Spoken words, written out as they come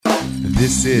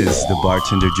This is the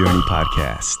Bartender Journey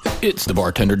Podcast. It's the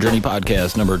Bartender Journey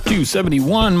Podcast, number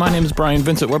 271. My name is Brian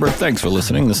Vincent Weber. Thanks for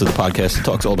listening. This is the podcast that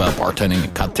talks all about bartending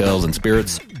and cocktails and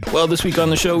spirits. Well, this week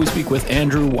on the show, we speak with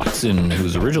Andrew Watson,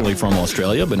 who's originally from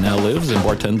Australia, but now lives and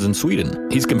bartends in Sweden.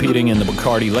 He's competing in the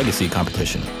Bacardi Legacy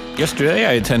competition. Yesterday,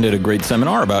 I attended a great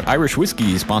seminar about Irish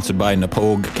whiskey, sponsored by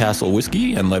Napogue Castle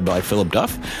Whiskey and led by Philip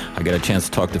Duff. I got a chance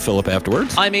to talk to Philip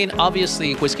afterwards. I mean,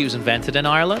 obviously, whiskey was invented in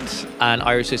Ireland, and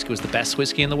Irish whiskey was the best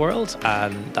whiskey in the world,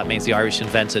 and that means the Irish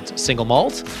invented single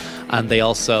malt, and they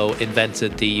also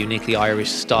invented the uniquely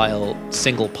Irish style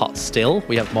single pot still.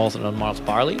 We have malted and unmalted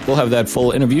barley. We'll have that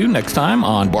full interview next time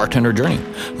on Bartender Journey.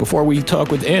 Before we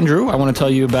talk with Andrew, I want to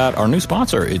tell you about our new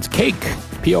sponsor. It's Cake,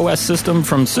 POS system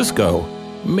from Cisco.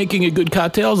 Making a good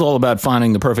cocktail is all about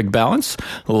finding the perfect balance.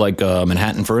 Like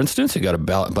Manhattan, for instance, you got to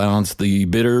balance the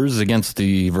bitters against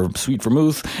the sweet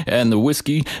vermouth and the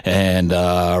whiskey. And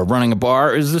running a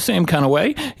bar is the same kind of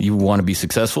way. You want to be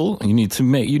successful, you need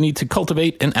to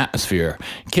cultivate an atmosphere.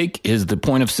 Cake is the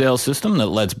point of sale system that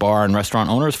lets bar and restaurant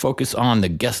owners focus on the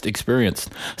guest experience.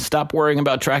 Stop worrying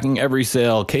about tracking every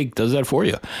sale. Cake does that for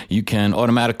you. You can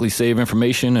automatically save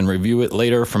information and review it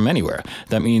later from anywhere.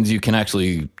 That means you can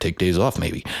actually take days off,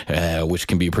 maybe. Which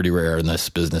can be pretty rare in this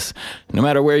business. No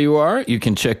matter where you are, you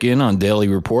can check in on daily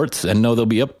reports and know they'll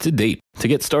be up to date. To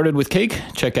get started with Cake,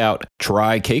 check out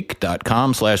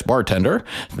trycake.com/bartender.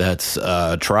 That's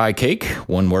trycake,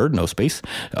 one word, no space,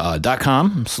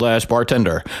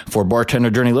 .com/bartender. For Bartender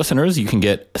Journey listeners, you can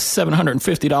get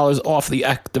 $750 off the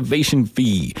activation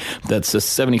fee. That's a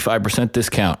 75%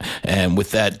 discount. And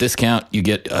with that discount, you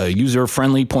get a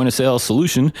user-friendly point-of-sale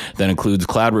solution that includes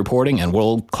cloud reporting and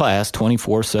world-class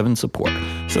 24/7 support.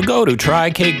 So go to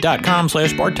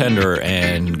trycake.com/bartender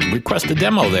and request a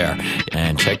demo there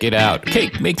and check it out.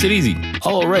 Cake makes it easy.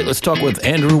 All right, let's talk with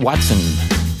Andrew Watson.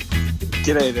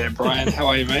 G'day there, Brian. How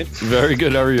are you, mate? Very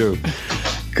good. How are you?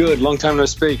 Good. Long time no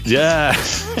speak. Yeah.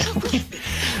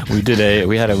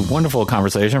 We had a wonderful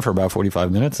conversation for about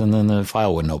 45 minutes, and then the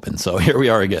file wouldn't open. So here we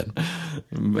are again.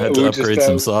 Had to upgrade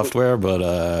some software, but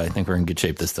I think we're in good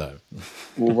shape this time.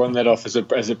 We'll run that off as a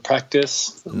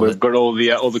practice. We've got all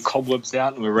the cobwebs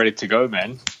out, and we're ready to go,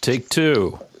 man. Take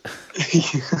two.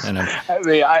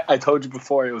 I told you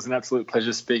before it was an absolute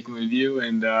pleasure speaking with you,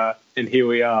 and here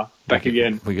we are back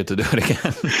again. We get to do it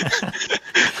again.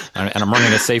 And I'm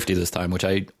running a safety this time, which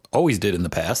I always did in the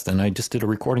past, and I just did a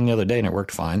recording the other day and it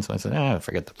worked fine, so I said,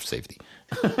 forget the safety.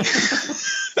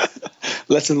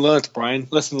 Lesson learned, Brian.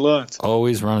 Lesson learned.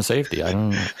 Always run a safety. I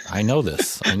know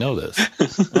this.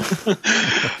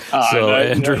 So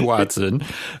Andrew Watson,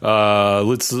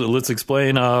 let's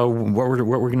explain what we're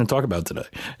going to talk about today.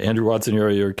 Andrew Watson,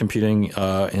 you're competing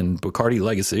in Bacardi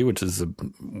Legacy, which is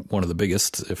one of the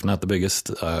biggest, if not the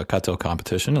biggest, cocktail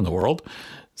competition in the world.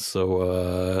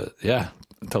 So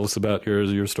tell us about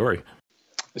your story.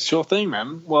 Sure thing,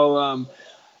 man. Well,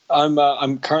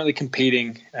 I'm currently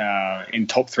competing in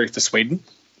top 3 for Sweden,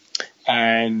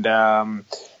 and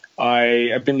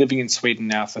I've been living in Sweden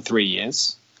now for 3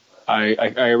 years.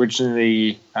 I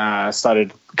originally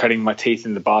started cutting my teeth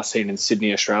in the bar scene in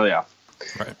Sydney, Australia.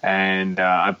 Right. And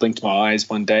I blinked my eyes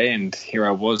one day, and here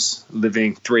I was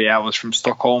living 3 hours from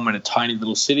Stockholm in a tiny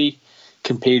little city,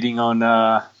 competing on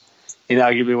in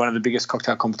arguably one of the biggest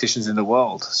cocktail competitions in the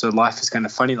world. So life is kind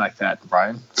of funny like that,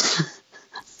 Brian.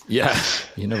 Yeah,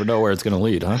 you never know where it's going to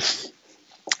lead, huh?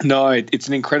 No, it's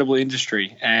an incredible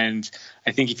industry, and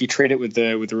I think if you treat it with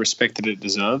the respect that it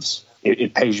deserves,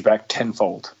 it pays you back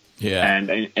tenfold. Yeah, and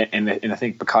I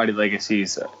think Bacardi Legacy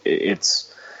it's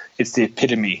the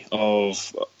epitome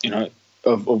of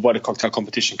what a cocktail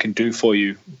competition can do for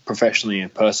you professionally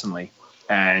and personally.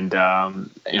 And,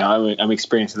 I'm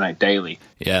experiencing that daily.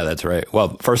 Yeah, that's right.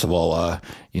 Well, first of all,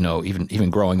 even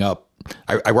growing up,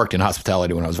 I worked in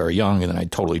hospitality when I was very young, and then I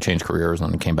totally changed careers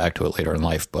and came back to it later in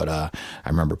life. But I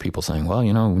remember people saying, well,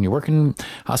 when you work in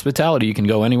hospitality, you can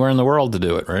go anywhere in the world to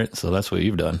do it, right? So that's what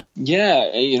you've done. Yeah,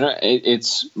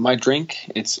 it's my drink.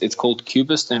 It's called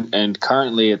Cubist, and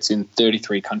currently it's in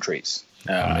 33 countries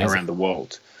around the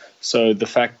world. So the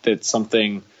fact that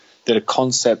that a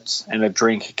concept and a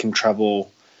drink can travel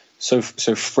so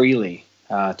freely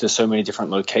to so many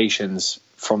different locations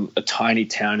from a tiny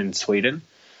town in Sweden,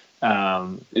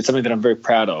 it's something that I'm very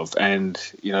proud of. And,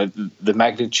 the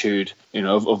magnitude,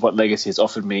 of what Legacy has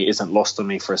offered me isn't lost on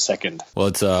me for a second. Well,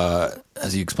 it's,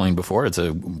 as you explained before,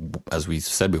 as we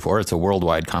said before, it's a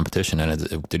worldwide competition.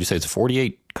 And did you say it's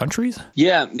 48 countries?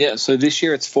 Yeah. So this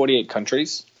year it's 48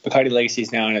 countries. Bacardi Legacy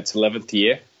is now in its 11th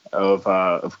year of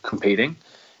competing.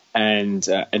 And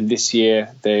this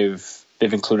year they've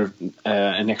included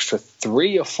an extra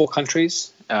 3 or 4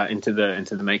 countries into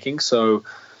the making. So,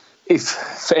 if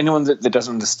for anyone that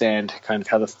doesn't understand kind of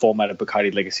how the format of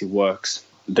Bacardi Legacy works,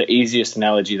 the easiest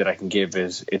analogy that I can give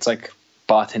is it's like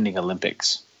bartending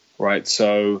Olympics, right?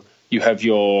 So you have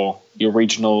your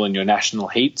regional and your national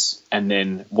heats, and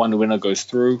then one winner goes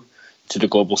through to the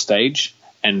global stage,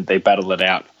 and they battle it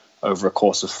out over a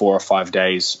course of 4 or 5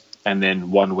 days, and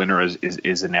then one winner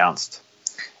is announced.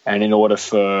 And in order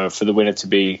for the winner to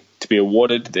be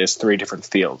awarded, there's 3 different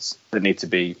fields that need to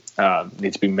be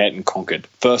met and conquered.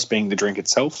 First being the drink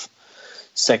itself,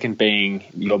 second being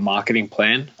your marketing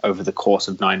plan over the course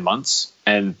of 9 months,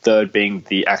 and third being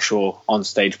the actual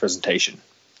on-stage presentation.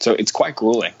 So it's quite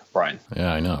grueling, Brian.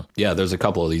 Yeah, I know. Yeah, there's a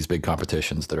couple of these big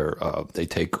competitions that are they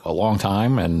take a long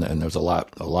time, and there's a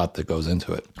lot that goes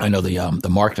into it. I know the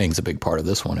marketing is a big part of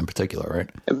this one in particular, right?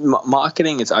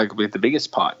 Marketing is arguably the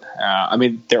biggest part. I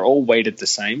mean, they're all weighted the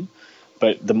same,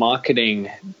 but the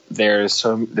marketing, there's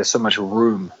so much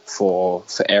room for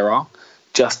error.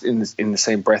 Just in the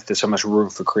same breath, there's so much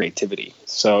room for creativity.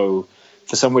 So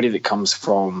for somebody that comes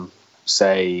from,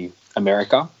 say,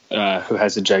 America, who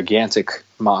has a gigantic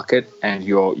market, and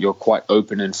you're quite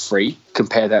open and free.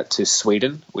 Compare that to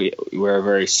Sweden. We're a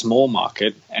very small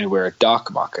market, and we're a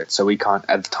dark market, so we can't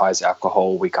advertise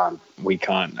alcohol. We can't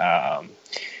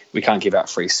give out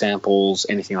free samples,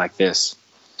 anything like this.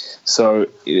 So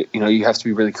you have to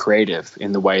be really creative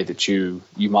in the way that you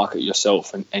market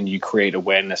yourself, and you create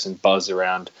awareness and buzz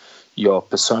around your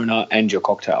persona and your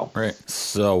cocktail. Right.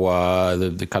 So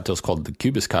the cocktail's called the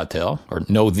Cubist cocktail, or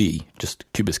just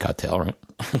Cubist cocktail, right?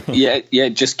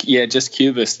 just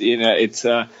Cubist. It's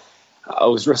I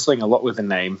was wrestling a lot with the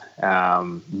name,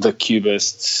 the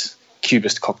Cubist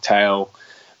cocktail,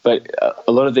 but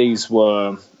a lot of these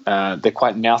were they're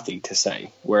quite mouthy to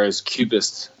say, whereas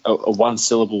Cubist, a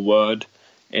one-syllable word,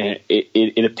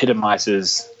 it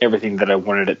epitomizes everything that I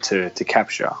wanted it to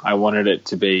capture. I wanted it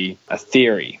to be a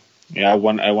theory. I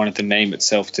wanted the name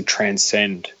itself to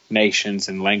transcend nations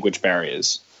and language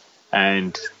barriers.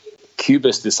 And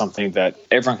Cubist is something that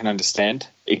everyone can understand.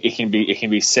 It can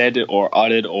be said or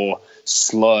uttered or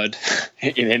slurred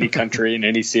in any country, in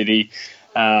any city.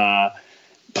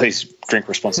 Please drink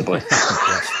responsibly.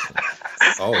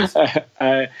 Always.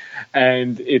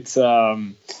 And it's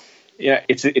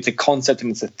it's a concept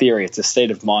and it's a theory. It's a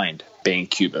state of mind being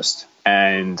Cubist.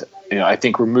 And I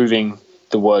think removing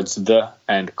the words "the"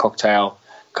 and "cocktail"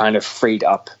 kind of freed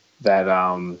up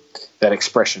that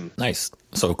expression. Nice.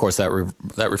 So, of course, that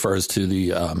refers to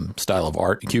the style of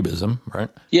art, Cubism, right?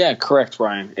 Yeah, correct,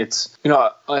 Ryan. It's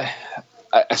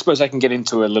I suppose I can get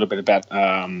into a little bit about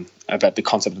the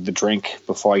concept of the drink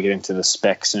before I get into the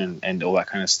specs and all that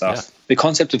kind of stuff. Yeah. The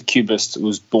concept of Cubist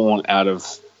was born out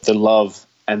of the love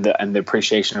and the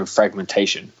appreciation of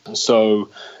fragmentation. So,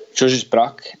 Georges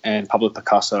Braque and Pablo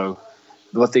Picasso,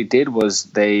 what they did was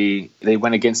they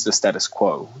went against the status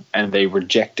quo, and they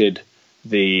rejected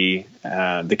the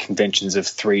conventions of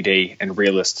 3D and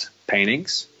realist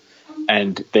paintings,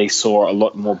 and they saw a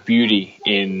lot more beauty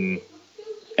in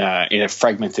a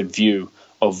fragmented view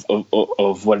of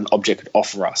what an object could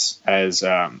offer us as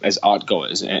art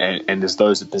goers and as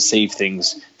those that perceive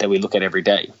things that we look at every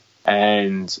day.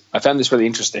 And I found this really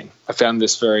interesting. I found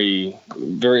this very,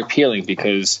 very appealing,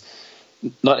 because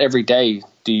not every day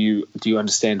do you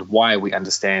understand why we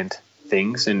understand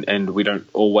things, and we don't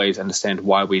always understand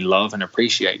why we love and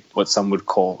appreciate what some would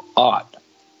call art.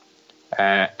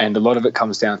 And a lot of it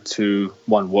comes down to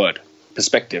one word: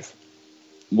 perspective.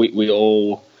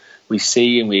 We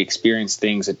see and we experience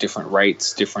things at different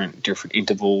rates, different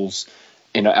intervals.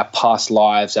 Our past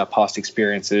lives, our past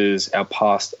experiences,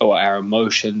 our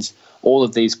emotions, all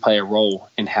of these play a role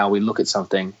in how we look at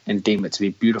something and deem it to be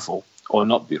beautiful or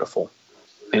not beautiful.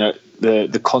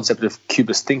 The concept of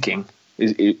Cubist thinking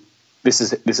this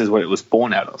is what it was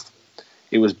born out of.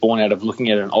 It was born out of looking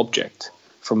at an object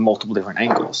from multiple different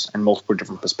angles and multiple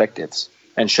different perspectives,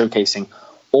 and showcasing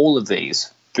all of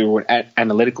these through an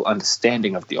analytical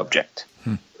understanding of the object.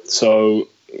 So,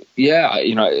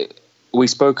 we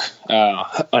spoke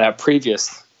on our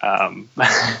previous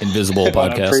Invisible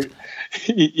podcast.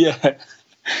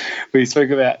 We spoke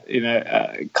about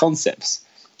concepts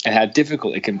and how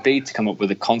difficult it can be to come up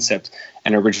with a concept,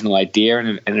 an original idea,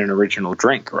 and an original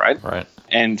drink, right? Right.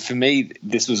 And for me,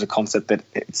 this was a concept that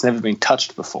it's never been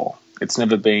touched before. It's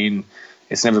never been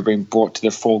brought to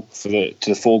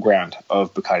the foreground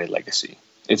of Bacardi Legacy.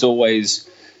 It's always,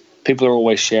 people are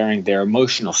always sharing their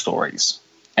emotional stories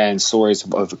and stories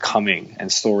of overcoming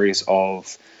and stories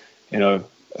of,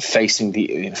 facing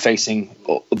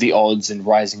the odds and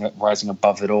rising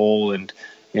above it all, and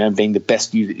being the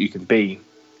best you that you can be.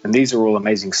 And these are all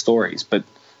amazing stories, but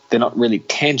they're not really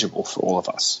tangible for all of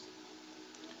us.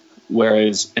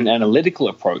 Whereas an analytical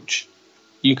approach,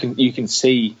 you can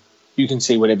see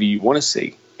whatever you want to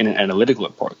see in an analytical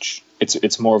approach.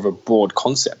 It's more of a broad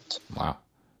concept. Wow.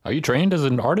 Are you trained as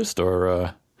an artist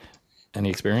or any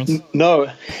experience?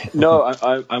 No.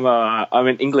 I'm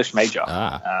an English major.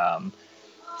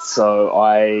 So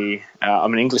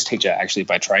I'm an English teacher actually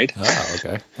by trade. Oh,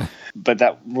 okay. But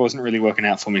that wasn't really working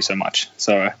out for me so much.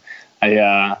 So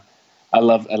I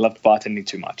loved bartending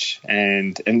too much,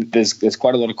 and there's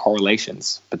quite a lot of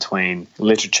correlations between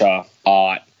literature,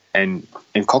 art, and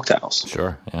cocktails.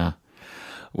 Sure, yeah.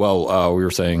 Well, we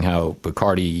were saying how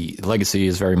Bacardi Legacy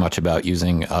is very much about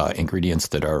using ingredients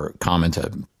that are common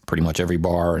to pretty much every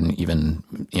bar, and even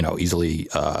easily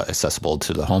accessible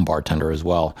to the home bartender as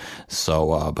well.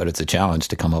 So, but it's a challenge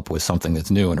to come up with something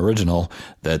that's new and original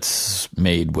that's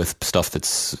made with stuff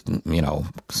that's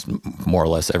more or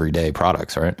less everyday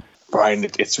products, right? Brian,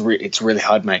 it's really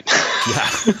hard, mate.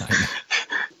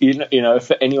 Yeah.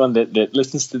 For anyone that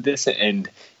listens to this and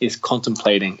is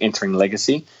contemplating entering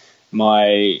Legacy,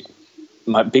 my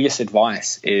biggest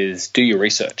advice is do your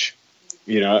research.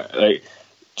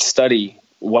 Study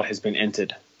what has been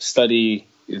entered. Study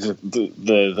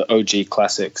the OG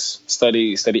classics.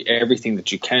 Study everything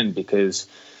that you can, because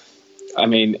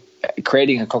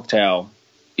creating a cocktail,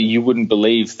 you wouldn't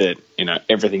believe that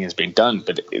everything has been done,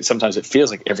 but sometimes it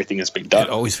feels like everything has been done. It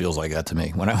always feels like that to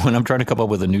me when I'm trying to come up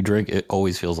with a new drink. It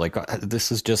always feels like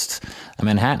this is just a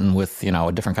Manhattan with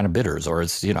a different kind of bitters, or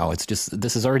it's just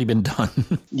this has already been done.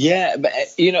 Yeah, but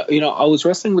I was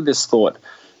wrestling with this thought.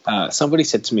 Somebody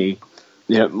said to me,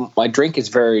 my drink is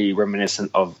very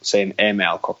reminiscent of, say, an air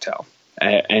mail cocktail,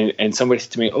 and somebody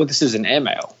said to me, "Oh, this is an air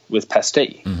mail with pastille."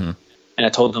 Mm-hmm. And I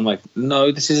told them,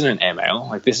 no, this isn't an air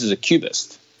mail. This is a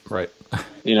cubist. Right.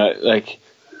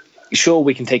 Sure,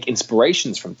 we can take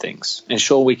inspirations from things, and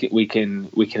sure, we can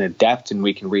adapt and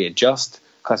we can readjust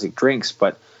classic drinks.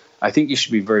 But I think you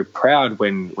should be very proud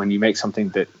when you make something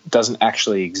that doesn't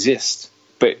actually exist.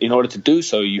 But in order to do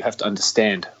so, you have to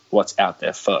understand what's out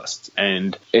there first.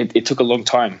 And it took a long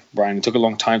time, Brian. It took a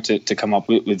long time to come up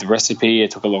with the recipe.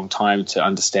 It took a long time to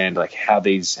understand how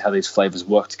these flavors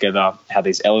work together, how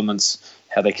these elements,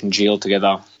 how they congeal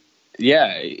together.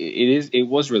 Yeah, it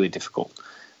was really difficult.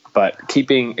 But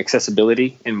keeping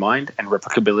accessibility in mind and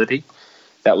replicability,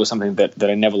 that was something that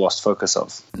I never lost focus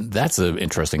of. That's an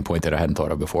interesting point that I hadn't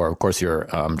thought of before. Of course, you're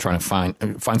trying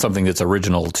to find something that's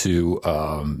original to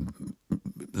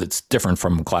that's different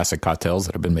from classic cocktails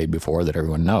that have been made before that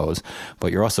everyone knows.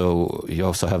 But you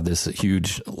also have this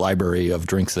huge library of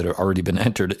drinks that have already been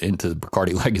entered into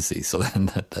Bacardi Legacy. So then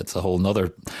that's a whole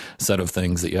nother set of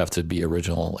things that you have to be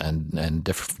original and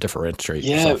differentiate.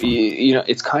 Yeah,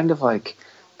 it's kind of like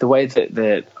the way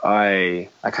that I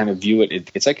kind of view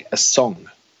it. It's like a song,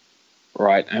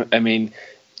 right?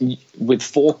 With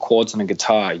 4 chords on a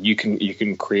guitar, you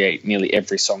can create nearly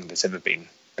every song that's ever been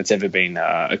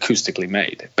acoustically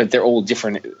made, but they're all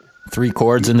different. 3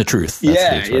 chords and the truth.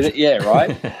 Yeah,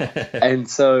 right. And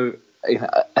so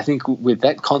I think with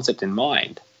that concept in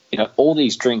mind, all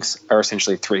these drinks are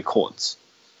essentially 3 chords,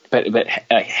 but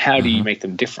how do you make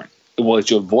them different? Well, it's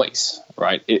your voice,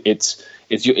 right? It's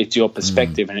your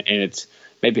perspective, and it's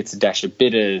maybe it's a dash of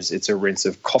bitters, it's a rinse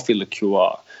of coffee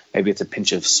liqueur, maybe it's a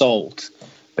pinch of salt,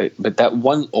 but that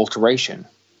one alteration,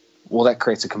 well, that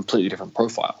creates a completely different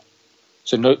profile.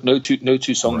 So no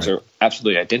two songs are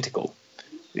absolutely identical.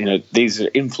 These are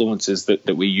influences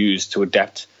that we use to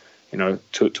adapt,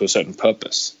 to a certain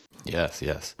purpose.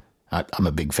 Yes. I'm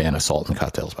a big fan of salt in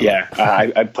cocktails. Yeah,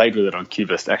 I played with it on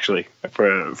Cubist actually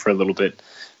for a little bit,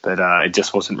 but it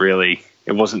just wasn't really.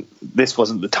 This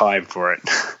wasn't the time for it.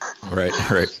 Right.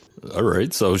 All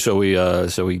right. So shall we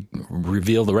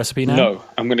reveal the recipe now? No,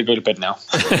 I'm going to go to bed now.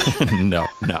 No.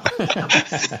 Not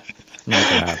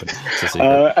gonna happen.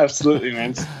 Absolutely,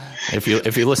 man. If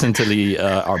you listen to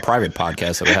our private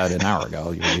podcast that we had an hour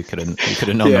ago, you could have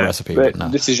known the recipe. But no.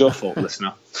 This is your fault,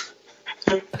 listener.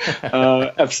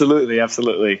 Absolutely.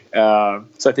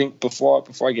 So I think before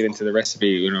I get into the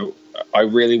recipe, I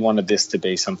really wanted this to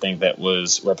be something that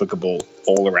was replicable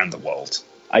all around the world.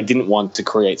 I didn't want to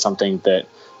create something that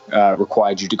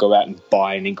required you to go out and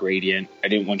buy an ingredient. I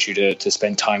didn't want you to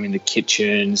spend time in the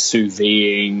kitchen sous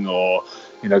videing or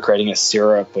creating a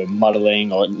syrup or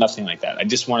muddling or nothing like that. I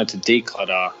just wanted to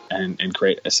declutter and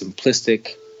create a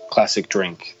simplistic classic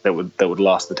drink that would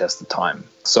last the test of time.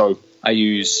 So I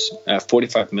use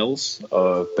 45 mils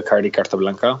of Bacardi Carta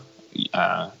Blanca.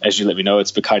 As you let me know,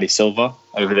 it's Bacardi Silva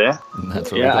over there.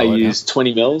 That's what I use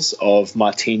 20 mils of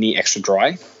Martini Extra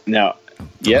Dry. Now,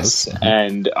 yes,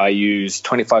 and I use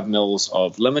 25 mils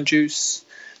of lemon juice,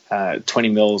 20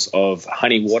 mils of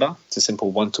honey water. It's a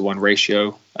simple 1-to-1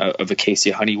 ratio of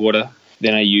Acacia honey water.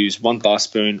 Then I use 1 bar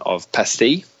spoon of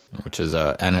pastis, which is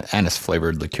anise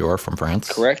flavored liqueur from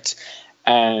France. Correct.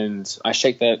 And I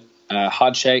shake that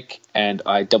hard shake, and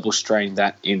I double strain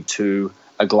that into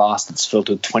a glass that's filled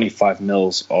with 25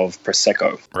 mils of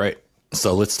Prosecco. Right.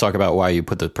 So let's talk about why you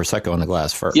put the Prosecco in the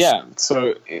glass first. Yeah.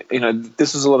 So,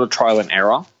 this was a lot of trial and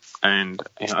error, and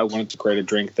I wanted to create a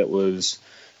drink that was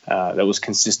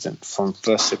consistent from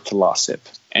first sip to last sip.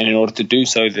 And in order to do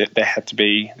so, there had to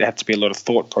be a lot of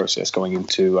thought process going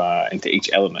into each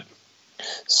element.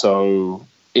 So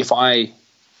if I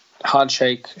hard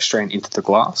shake, strain into the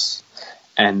glass,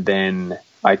 and then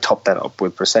I top that up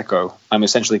with Prosecco, I'm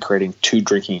essentially creating 2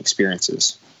 drinking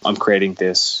experiences. I'm creating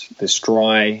this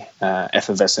dry,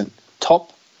 effervescent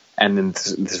top, and then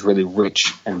this really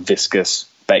rich and viscous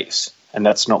base. And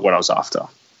that's not what I was after. Right.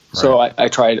 So I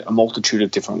tried a multitude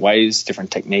of different ways, different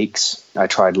techniques. I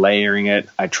tried layering it.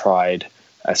 I tried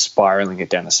spiraling it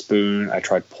down a spoon. I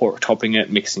tried topping it,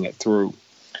 mixing it through.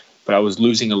 But I was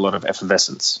losing a lot of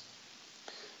effervescence.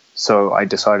 So I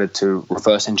decided to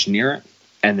reverse engineer it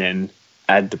and then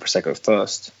add the Prosecco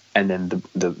first and then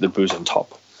the booze on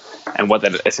top. And what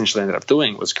that essentially ended up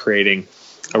doing was creating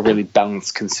a really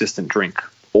balanced, consistent drink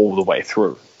all the way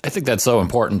through. I think that's so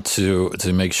important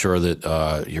to make sure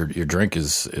that your drink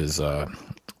is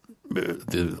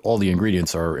all the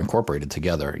ingredients are incorporated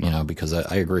together, because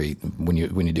I agree when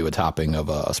you do a topping of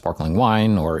a sparkling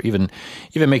wine or even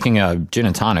making a gin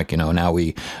and tonic, now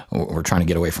we're trying to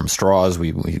get away from straws.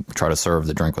 We try to serve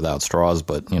the drink without straws,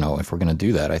 but if we're going to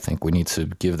do that, I think we need to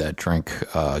give that drink,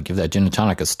 give that gin and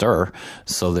tonic a stir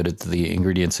so that the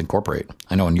ingredients incorporate.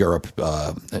 I know in Europe,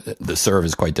 the serve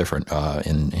is quite different.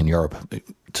 In Europe,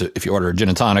 if you order a gin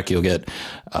and tonic, you'll get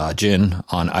gin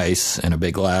on ice in a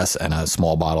big glass and a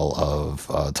small bottle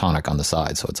of tonic on the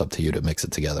side. So it's up to you to mix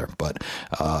it together. But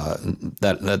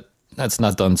that's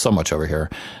not done so much over here.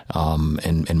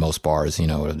 In most bars,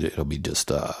 it'll be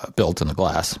just built in the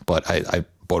glass. But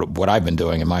what I've been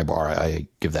doing in my bar, I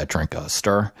give that drink a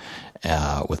stir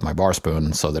with my bar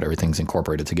spoon so that everything's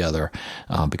incorporated together.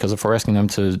 Because if we're asking them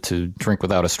to drink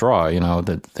without a straw,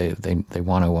 that they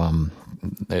want to.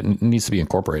 It needs to be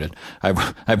incorporated. I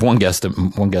have one guest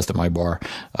at my bar.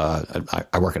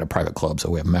 I work at a private club, so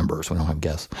we have members. We don't have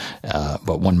guests.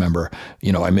 But one member,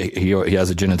 he has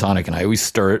a gin and tonic, and I always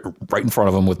stir it right in front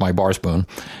of him with my bar spoon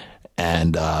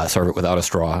and serve it without a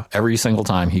straw. Every single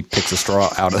time he picks a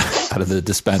straw out of the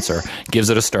dispenser,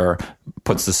 gives it a stir,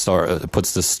 puts the straw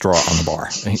on the bar.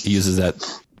 He uses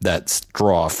that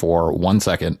straw for 1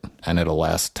 second, and it'll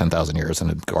last 10,000 years in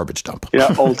a garbage dump.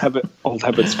 Yeah, old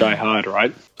habits die hard,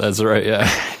 right? That's right. Yeah.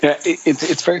 Yeah,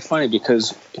 it's very funny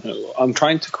because I'm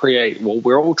trying to create. Well,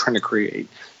 we're all trying to create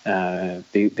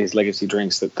these legacy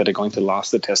drinks that are going to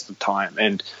last the test of time.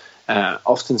 And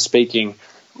often speaking,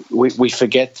 we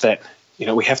forget that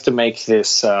we have to make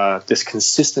this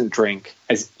consistent drink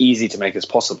as easy to make as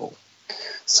possible.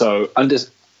 So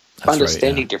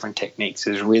understanding different techniques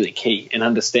is really key, and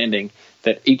understanding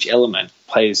that each element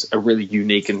plays a really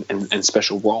unique and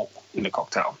special role in the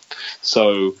cocktail.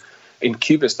 So in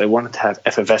Cubist, they wanted to have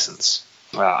effervescence.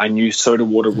 I knew soda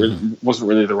water wasn't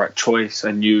really the right choice.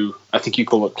 I think you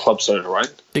call it club soda, right?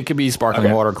 It could be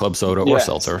sparkling water, club soda, or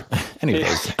seltzer. Any of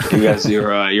those. You guys,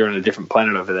 you're on a different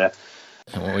planet over there.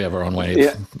 Well, we have our own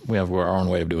way. We have our own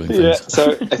way of doing things. Yeah.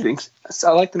 So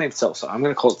I like the name seltzer. I'm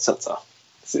going to call it seltzer.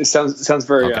 It sounds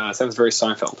very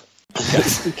Seinfeld.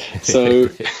 So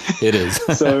it is.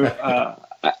 So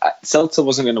seltzer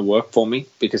wasn't going to work for me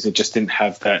because it just didn't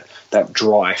have that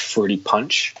dry, fruity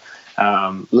punch.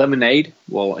 Lemonade,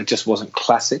 well, it just wasn't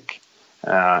classic,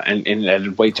 and it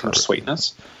added way too much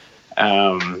sweetness.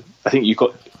 I think you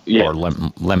got or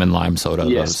lemon lime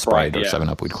soda, Sprite or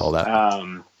 7-Up, we'd call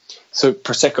that. So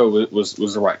Prosecco was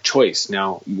the right choice.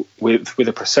 Now with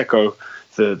a Prosecco,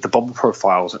 the bubble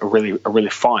profiles are really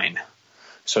fine.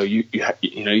 So you have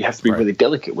to be really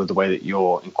delicate with the way that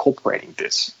you're incorporating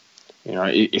this.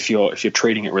 If you're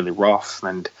treating it really rough,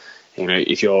 and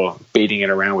if you're beating it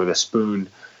around with a spoon,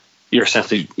 you're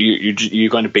essentially you're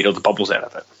going to beat all the bubbles out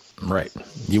of it. Right.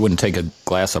 You wouldn't take a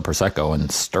glass of Prosecco and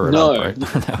stir it up, right?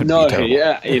 That would be terrible.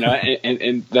 Yeah,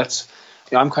 and that's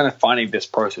I'm kind of finding this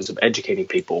process of educating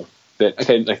people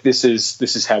that like this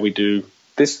is how we do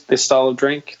this style of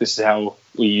drink. This is how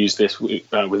we use this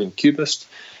within Cubist,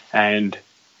 and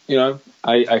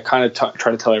I kind of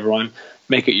try to tell everyone,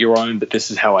 make it your own, but this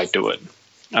is how I do it.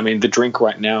 I mean, the drink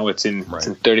right now it's in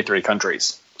 33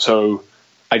 countries, so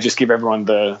I just give everyone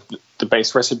the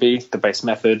base recipe, the base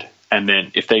method, and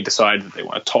then if they decide that they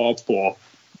want to top or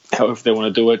however they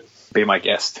want to do it, be my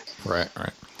guest. Right.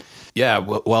 Yeah,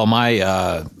 well,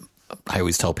 I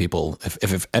always tell people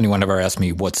if anyone ever asks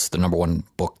me what's the number one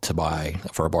book to buy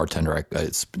for a bartender,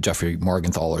 it's Jeffrey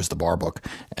Morgenthaler's The Bar Book,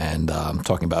 and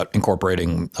talking about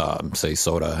incorporating, say,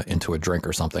 soda into a drink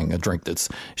or something, a drink that's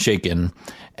shaken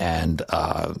and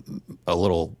a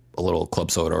little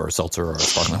club soda or seltzer or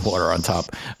sparkling water on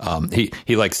top.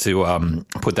 He likes to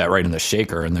put that right in the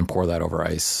shaker and then pour that over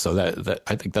ice. So that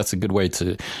I think that's a good way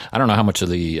to. I don't know how much of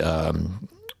the.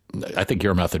 I think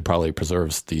your method probably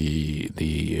preserves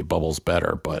the bubbles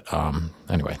better, but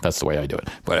anyway, that's the way I do it.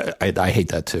 But I hate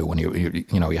that too when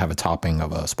you have a topping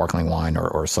of a sparkling wine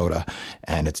or soda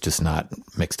and it's just not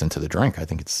mixed into the drink. I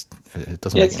think it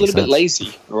doesn't. Yeah, make it's a any little bit sense.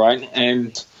 lazy, right?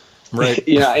 And Right.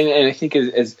 you know, and I think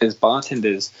as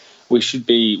bartenders, we should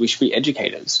be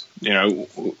educators. You know,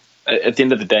 at the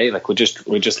end of the day, like we're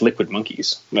just liquid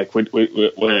monkeys. Like we're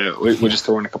just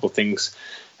throwing a couple of things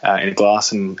in a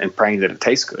glass and praying that it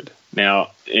tastes good.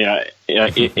 Now,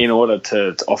 in order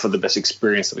to offer the best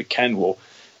experience that we can,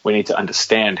 we need to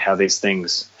understand how these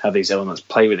elements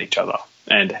play with each other,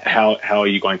 and how are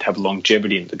you going to have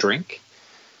longevity in the drink?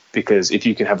 Because if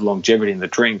you can have longevity in the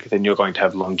drink, then you're going to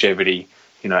have longevity,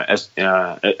 as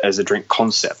a drink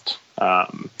concept.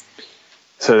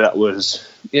 So that was,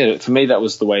 for me, that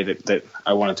was the way that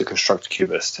I wanted to construct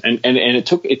Cubist, and it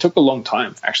took a long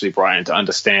time actually, Brian, to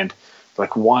understand.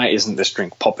 Like, why isn't this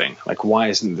drink popping? Like, why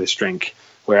isn't this drink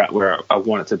where I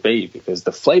want it to be? Because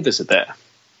the flavors are there,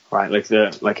 right?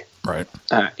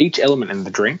 Each element in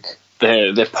the drink,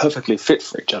 they're perfectly fit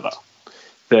for each other.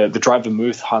 The dry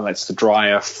vermouth highlights the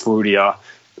drier, fruitier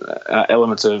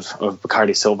elements of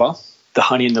Bacardi Silva. The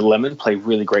honey and the lemon play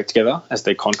really great together as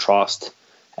they contrast,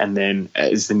 and then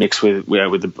as they mix with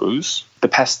the booze. The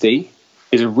pastis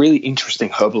is a really interesting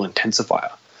herbal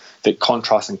intensifier that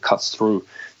contrasts and cuts through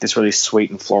this really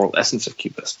sweet and floral essence of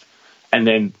Cubist. And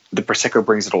then the Prosecco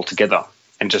brings it all together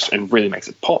and really makes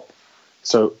it pop.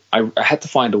 So I had to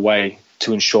find a way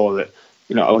to ensure that,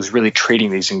 I was really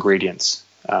treating these ingredients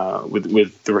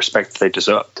with the respect they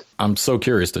deserved. I'm so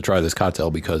curious to try this cocktail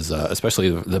because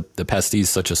especially the pastis,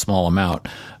 such a small amount,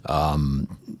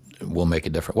 will make a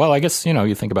difference. Well, I guess,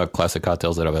 you think about classic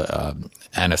cocktails that have a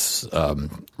anise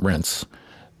rinse,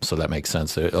 so that makes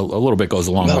sense. A little bit goes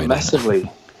a long way. Massively.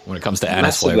 When it comes to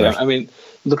anise flavor. I mean,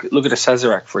 look at a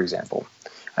Sazerac, for example.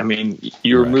 I mean,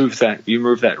 you remove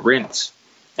that rinse,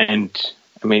 and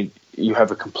I mean, you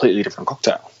have a completely different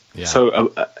cocktail. Yeah.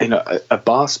 So, a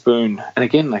bar spoon, and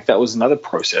again, like that was another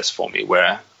process for me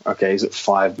where, okay, is it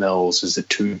 5 mils? Is it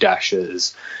 2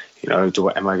 dashes? Am I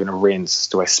going to rinse?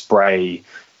 Do I spray?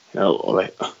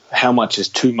 How much is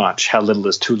too much? How little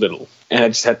is too little? And I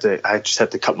just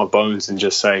had to cut my bones and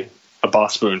just say a bar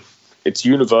spoon. It's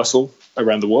universal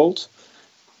around the world.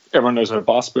 Everyone knows what a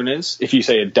bar spoon is. If you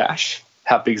say a dash,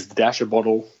 how big is the dash a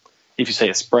bottle? If you say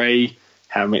a spray,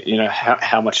 how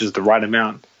much is the right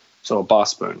amount? So a bar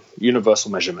spoon,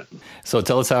 universal measurement. So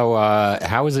tell us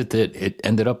how is it that it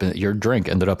ended up your drink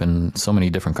ended up in so many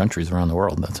different countries around the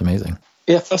world? That's amazing.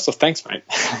 Yeah, first off, thanks, mate.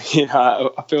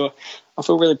 I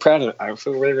feel really proud of it. I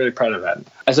feel really, really proud of that.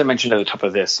 As I mentioned at the top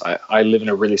of this, I live in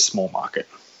a really small market.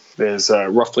 There's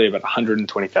roughly about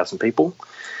 120,000 people,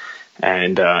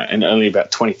 and only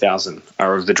about 20,000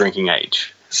 are of the drinking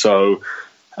age. So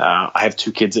I have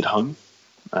 2 kids at home.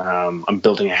 I'm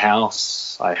building a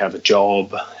house. I have a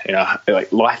job.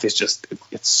 Life is just,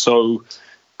 it's so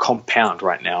compound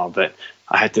right now that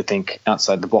I had to think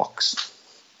outside the box.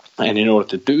 And in order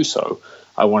to do so,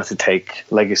 I wanted to take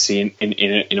legacy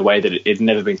in a way that it had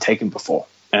never been taken before.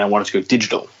 And I wanted to go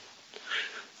digital.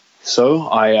 So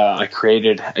I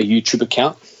created a YouTube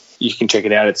account. You can check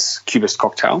it out. It's Cubist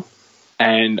Cocktail.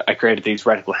 And I created these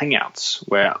radical hangouts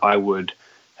where I would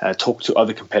talk to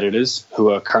other competitors who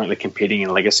are currently competing in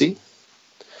legacy.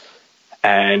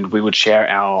 And we would share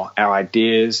our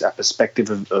ideas, our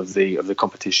perspective of the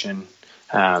competition.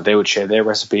 They would share their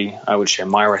recipe. I would share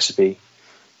my recipe.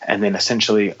 And then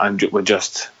essentially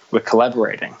we're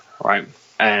collaborating, right?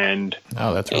 And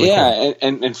that's really cool.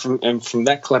 and from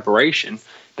that collaboration,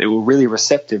 they were really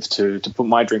receptive to put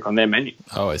my drink on their menu.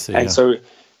 Oh, I see. And so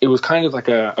it was kind of like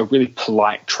a really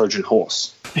polite Trojan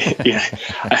horse.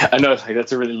 I know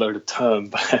that's a really loaded term,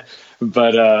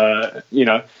 but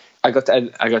I got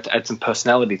to add some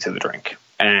personality to the drink.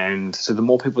 And so the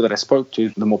more people that I spoke to,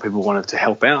 the more people wanted to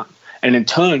help out. And in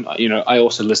turn, I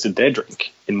also listed their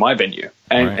drink in my venue.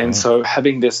 And so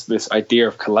having this idea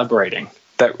of collaborating,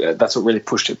 that's what really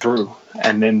pushed it through.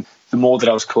 And then the more that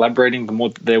I was collaborating, the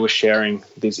more they were sharing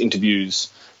these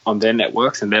interviews on their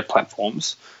networks and their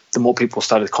platforms, the more people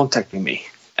started contacting me.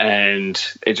 and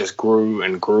it just grew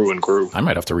and grew and grew. I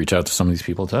might have to reach out to some of these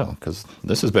people too, because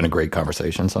this has been a great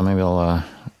conversation. So maybe I'll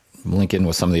link in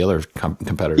with some of the other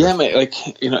competitors. Yeah, mate. Like,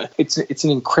 it's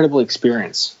an incredible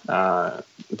experience,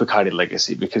 Bacardi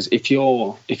Legacy, because if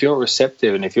you're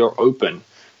receptive and if you're open,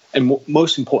 and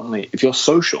most importantly, if you're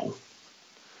social,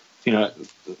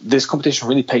 this competition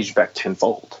really pays you back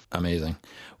tenfold. Amazing.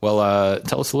 Well,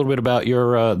 tell us a little bit about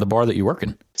your the bar that you work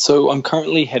in. So I'm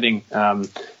currently heading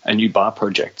a new bar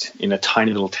project in a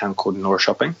tiny little town called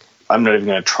Norrköping. I'm not even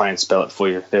going to try and spell it for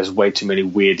you. There's way too many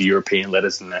weird European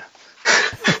letters in there.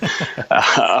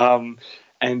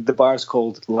 And the bar is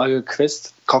called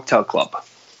Lagerquist Cocktail Club.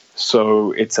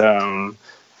 So it's kind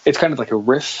of like a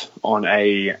riff on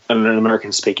an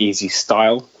American speakeasy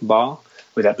style bar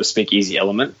without the speakeasy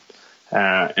element.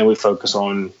 And we focus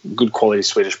on good quality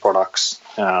Swedish products,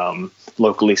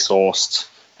 locally sourced,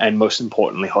 and most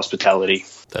importantly, hospitality.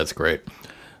 That's great.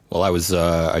 Well,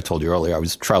 I told you earlier, I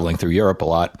was traveling through Europe a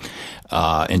lot.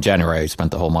 In January, I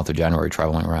spent the whole month of January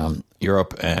traveling around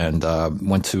Europe and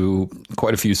went to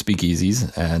quite a few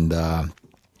speakeasies. And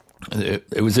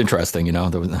it was interesting,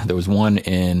 there was one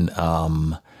in,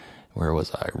 where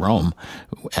was I? Rome.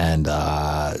 And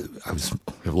I was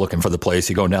looking for the place.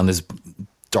 You go down this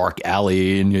dark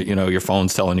alley and your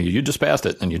phone's telling you just passed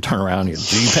it, and you turn around and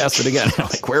you passed it again.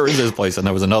 Like, where is this place? And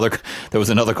there was another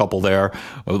couple there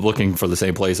looking for the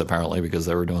same place apparently, because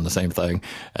they were doing the same thing.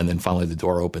 And then finally the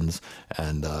door opens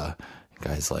and the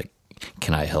guy's like,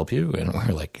 "Can I help you?" And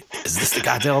we're like, "Is this the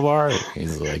cocktail bar?"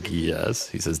 He's like, "Yes."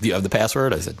 He says, "Do you have the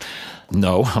password?" I said,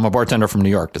 "No, I'm a bartender from New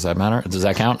York. Does that matter? Does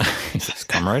that count?" He says,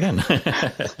 "Come right in."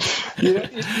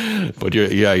 But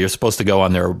you're supposed to go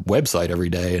on their website every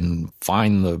day and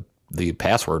find the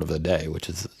password of the day, which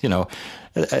is,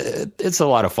 it's a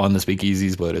lot of fun, the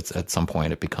speakeasies, but it's at some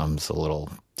point it becomes a little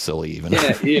silly even.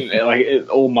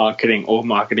 All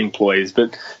marketing ploys,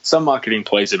 but some marketing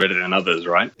ploys are better than others,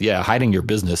 right? Yeah, hiding your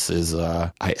business is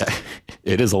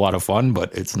it is a lot of fun,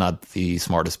 but it's not the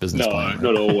smartest business plan.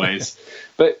 No, not always.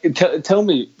 But tell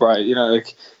me, Brian,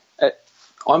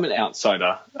 I'm an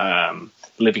outsider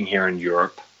living here in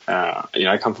Europe.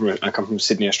 I come from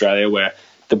Sydney, Australia, where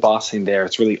the bar scene there,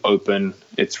 it's really open,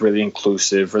 it's really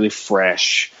inclusive, really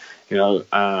fresh.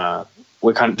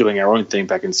 We're kind of doing our own thing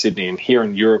back in Sydney, and here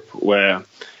in Europe, where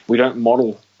we don't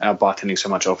model our bartending so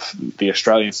much off the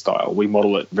Australian style, we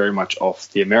model it very much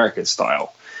off the American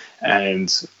style.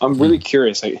 And I'm really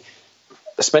curious,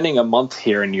 spending a month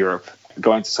here in Europe,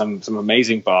 going to some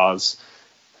amazing bars.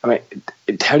 I mean,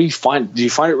 how do you find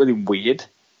it really weird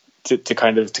to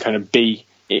kind of be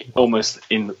almost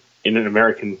in an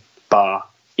American bar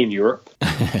in Europe?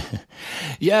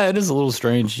 Yeah, it is a little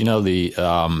strange.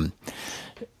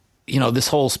 This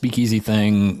whole speakeasy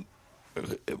thing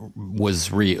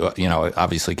was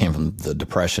obviously came from the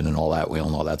Depression and all that. We all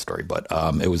know that story, but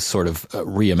it was sort of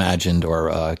reimagined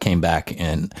or came back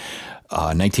in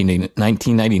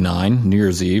 1999, New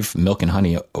Year's Eve. Milk and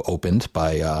Honey opened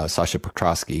by Sasha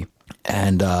Petrosky.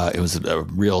 And it was a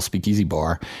real speakeasy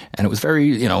bar, and it was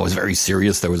very, it was very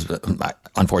serious. There was,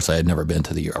 unfortunately, I had never been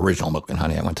to the original Milk and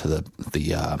Honey. I went to the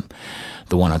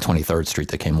one on 23rd Street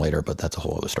that came later, but that's a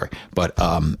whole other story. But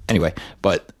anyway,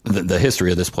 but the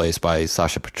history of this place by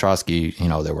Sasha Petrosky,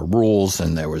 there were rules,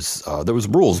 and there was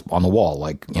rules on the wall,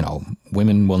 like,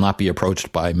 women will not be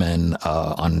approached by men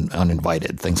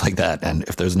uninvited, things like that. And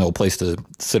if there's no place to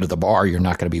sit at the bar, you're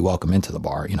not going to be welcome into the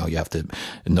bar. You have to.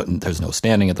 There's no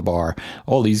standing at the bar.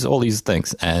 All these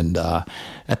things. And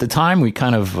at the time, we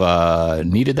kind of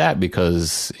needed that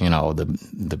because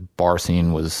the bar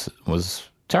scene was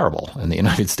terrible in the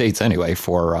United States anyway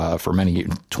for many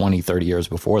 20, 30 years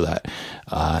before that.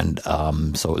 And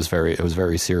so it was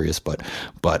very serious. But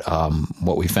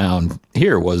what we found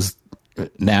here was,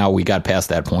 now we got past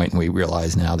that point and we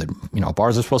realize now that,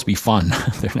 bars are supposed to be fun.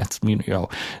 That's,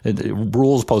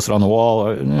 rules posted on the wall.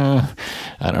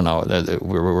 I don't know.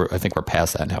 I think we're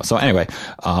past that now. So anyway,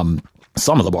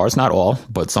 some of the bars, not all,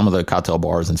 but some of the cocktail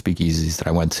bars and speakeasies that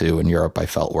I went to in Europe, I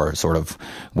felt were sort of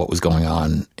what was going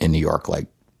on in New York, like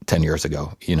 10 years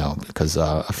ago, because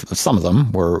some of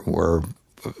them were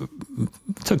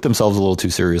took themselves a little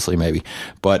too seriously, maybe,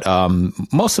 but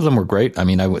most of them were great. I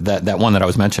mean, that one that I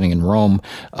was mentioning in Rome,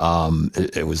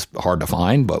 it was hard to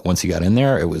find, but once you got in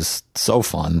there, it was so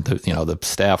fun. The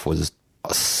staff was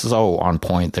so on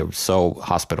point. They were so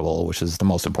hospitable, which is the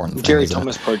most important thing. Jerry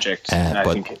Thomas Project, I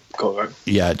think.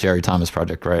 Yeah, Jerry Thomas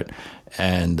Project, right?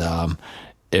 And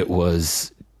it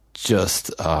was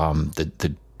just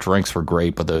the drinks were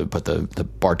great, but the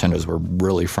bartenders were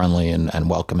really friendly and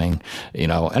welcoming,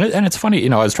 and it's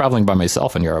funny, I was traveling by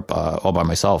myself in Europe, all by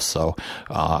myself. So,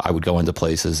 I would go into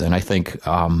places, and I think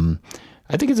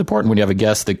it's important when you have a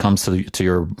guest that comes to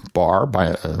your bar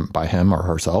by him or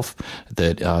herself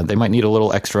that they might need a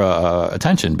little extra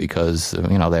attention because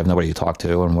they have nobody to talk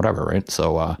to and whatever, right?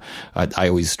 So I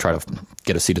always try to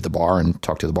get a seat at the bar and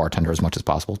talk to the bartender as much as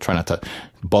possible. Try not to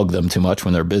bug them too much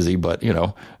when they're busy, but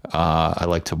I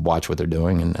like to watch what they're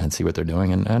doing and see what they're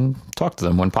doing and talk to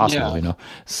them when possible. Yeah.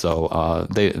 So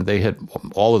they hit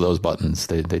all of those buttons.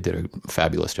 They did a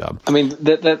fabulous job. I mean,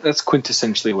 that's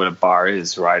quintessentially what a bar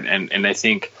is, right? And I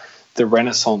think the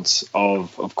renaissance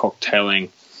of cocktailing,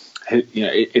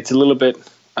 it's a little bit.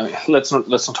 I mean, let's not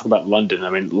talk about London.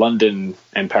 I mean, London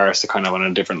and Paris are kind of on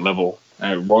a different level.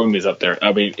 Rome is up there.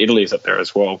 I mean, Italy is up there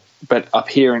as well. But up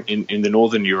here in the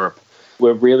Northern Europe,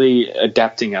 we're really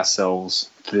adapting ourselves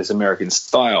to this American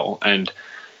style. And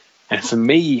for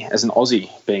me, as an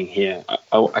Aussie being here,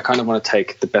 I kind of want to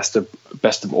take the best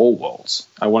of all worlds.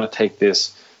 I want to take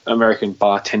this American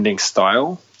bartending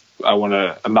style. I want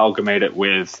to amalgamate it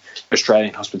with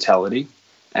Australian hospitality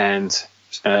and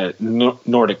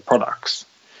Nordic products,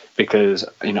 because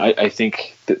I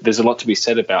think that there's a lot to be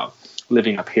said about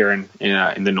living up here in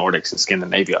the Nordics and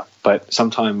Scandinavia. But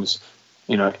sometimes,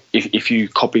 if you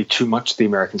copy too much the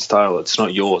American style, it's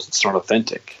not yours. It's not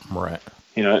authentic. Right.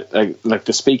 Like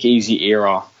the speakeasy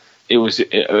era, it was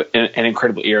an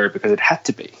incredible era because it had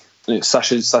to be.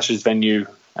 Sasha's venue,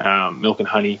 Milk and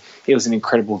Honey, it was an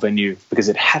incredible venue because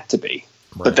it had to be.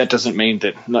 Right. But that doesn't mean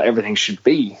that not everything should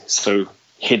be so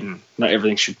hidden. Not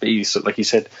everything should be so, like you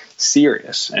said,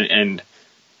 serious. And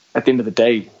at the end of the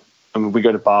day, I mean, we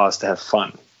go to bars to have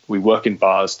fun. We work in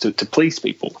bars to please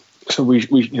people. So we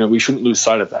shouldn't lose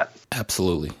sight of that.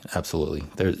 Absolutely.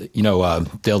 There,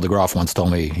 Dale DeGroff once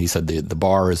told me, he said the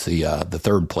bar is the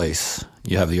third place.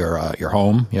 You have your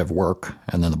home, you have work,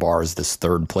 and then the bar is this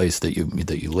third place that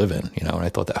you live in. And I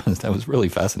thought that was really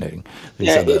fascinating. He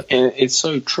said that. And it's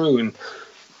so true. And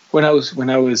when I was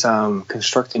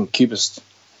constructing Cubist,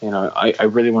 I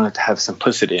really wanted to have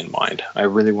simplicity in mind. I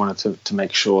really wanted to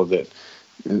make sure that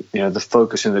the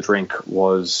focus in the drink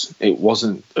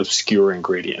wasn't obscure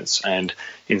ingredients and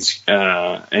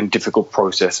difficult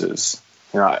processes.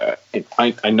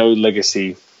 I know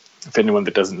Legacy. If anyone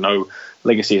that doesn't know,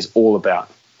 Legacy is all about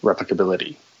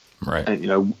replicability. Right.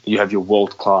 And you have your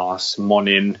world class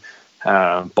Monin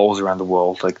bowls around the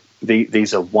world. Like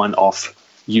these are one-off,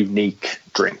 unique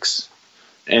drinks,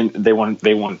 and they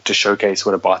want to showcase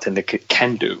what a bartender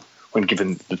can do when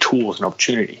given the tools and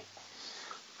opportunity.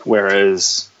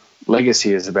 Whereas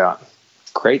Legacy is about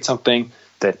create something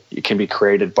that can be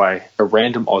created by a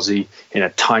random Aussie in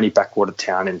a tiny backwater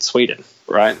town in Sweden,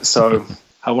 right? So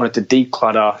I wanted to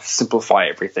declutter, simplify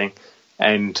everything,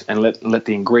 and let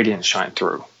the ingredients shine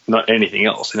through, not anything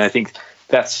else. And I think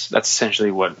that's essentially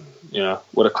what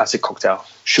a classic cocktail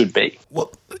should be.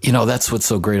 Well, that's what's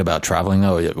so great about traveling,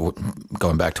 though.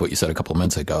 Going back to what you said a couple of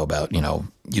minutes ago about,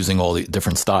 using all the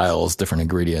different styles, different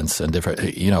ingredients, and different,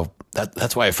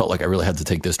 that's why I felt like I really had to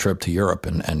take this trip to Europe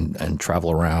and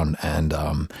travel around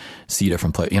and see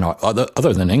different places.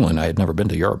 Other than England, I had never been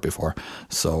to Europe before.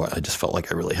 So I just felt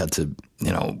like I really had to,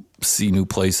 see new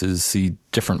places, see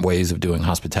different ways of doing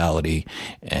hospitality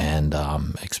and,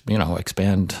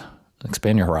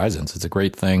 expand your horizons. It's a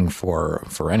great thing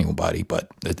for anybody, but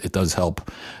it does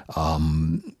help.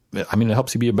 It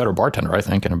helps you be a better bartender, I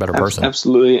think, and a better person.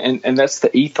 Absolutely, and that's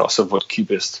the ethos of what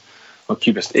Cubist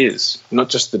is. Not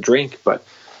just the drink, but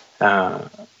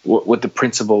what the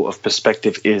principle of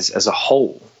perspective is as a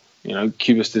whole.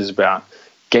 Cubist is about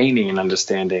gaining an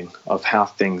understanding of how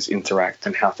things interact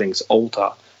and how things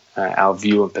alter our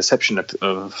view and perception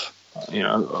of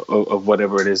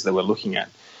whatever it is that we're looking at.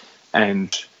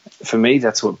 And for me,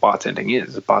 that's what bartending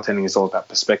is. Bartending is all about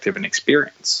perspective and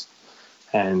experience.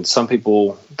 And some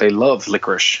people, they love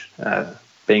licorice,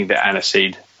 being the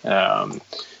aniseed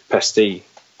pasty.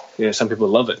 Some people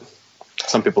love it.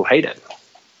 Some people hate it.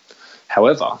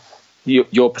 However,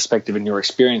 your perspective and your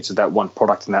experience of that one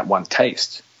product and that one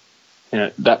taste,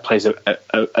 that plays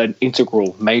an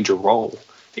integral, major role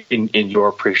in your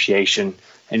appreciation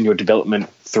and your development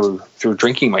through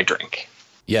drinking my drink.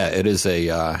 Yeah, it is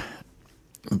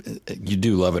you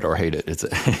do love it or hate it.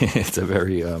 It's a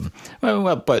very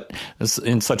but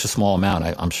in such a small amount,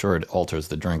 I'm sure it alters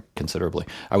the drink considerably.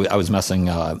 I was making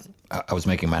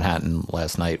Manhattan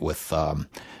last night with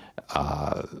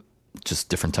just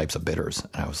different types of bitters,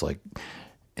 and I was like,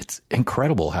 it's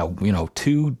incredible how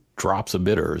 2 drops of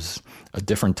bitters, a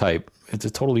different type, it's a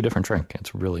totally different drink.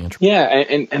 It's really interesting. Yeah,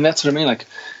 and that's what I mean. Like,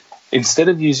 instead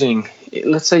of using,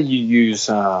 let's say you use,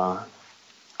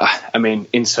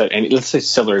 insert any, let's say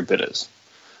celery bitters,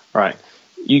 right?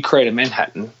 You create a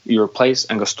Manhattan, you replace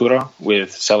Angostura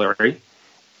with celery,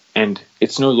 and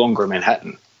it's no longer a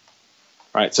Manhattan,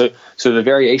 right? So the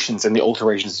variations and the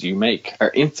alterations that you make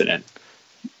are infinite.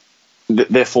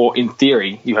 Therefore, in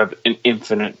theory, you have an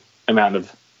infinite amount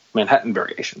of Manhattan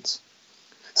variations.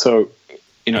 So,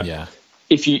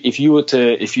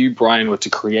 if you, Brian, were to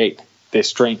create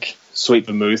this drink, sweet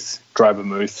vermouth, dry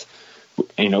vermouth,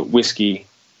 whiskey,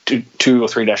 two or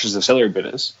three dashes of celery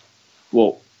bitters,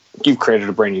 well, you've created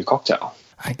a brand new cocktail.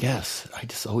 I guess. I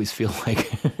just always feel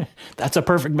like that's a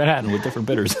perfect Manhattan with different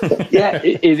bitters. Yeah,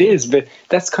 it is, but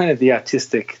that's kind of the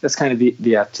artistic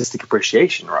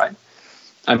appreciation, right?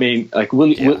 I mean, like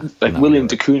William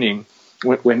de Kooning,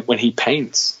 when he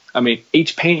paints, I mean,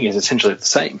 each painting is essentially the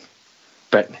same,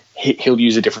 but he'll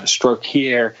use a different stroke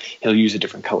here, he'll use a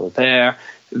different color there,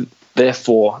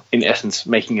 therefore, in essence,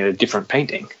 making it a different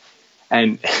painting.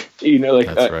 And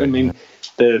right. I mean,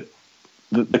 the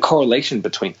correlation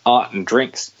between art and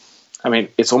drinks, I mean,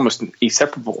 it's almost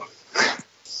inseparable.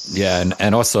 Yeah,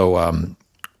 and also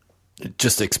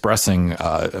just expressing.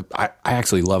 I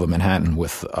actually love a Manhattan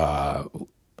with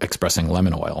expressing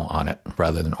lemon oil on it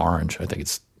rather than orange. I think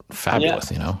it's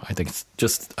fabulous. Yeah. I think it's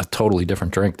just a totally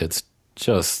different drink that's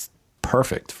just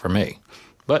perfect for me,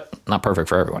 but not perfect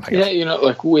for everyone, I guess. Yeah,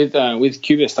 like with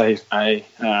Cubist, I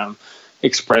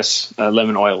express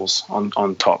lemon oils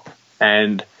on top,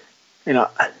 and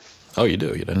Oh, you do?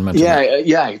 You didn't mention that?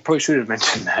 Yeah, I probably should have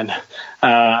mentioned that.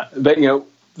 But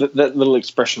that little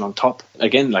expression on top,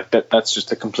 again, like that's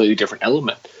just a completely different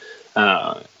element.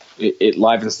 It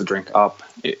livens the drink up.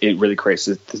 It really creates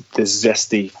this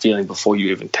zesty feeling before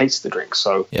you even taste the drink.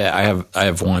 So yeah, I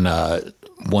have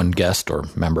one guest or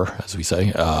member, as we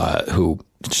say, who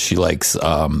she likes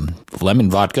lemon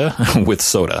vodka with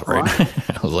soda. Right?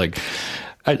 I was like,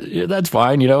 that's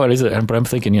fine, but I'm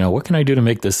thinking, what can I do to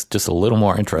make this just a little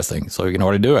more interesting? So,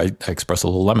 what I do, I express a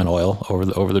little lemon oil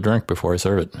over the drink before I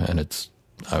serve it, and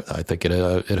I think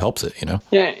it helps it,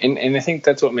 Yeah, and I think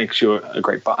that's what makes you a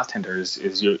great bartender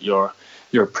is your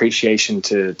appreciation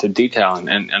to detail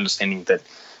and understanding that,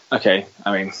 okay,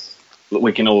 I mean,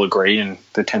 we can all agree, and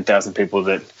the 10,000 people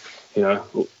that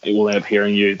will end up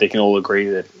hearing you, they can all agree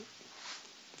that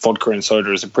vodka and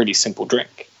soda is a pretty simple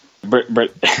drink. But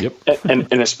yep.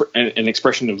 an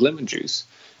expression of lemon juice,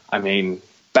 I mean,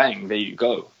 bang, there you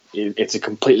go. It's a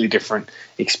completely different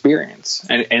experience.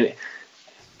 And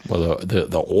well,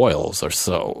 the oils are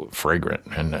so fragrant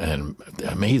and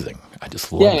amazing. I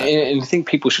just love that. And I think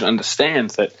people should understand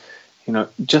that,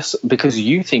 just because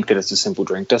you think that it's a simple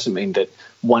drink doesn't mean that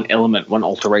one element, one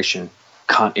alteration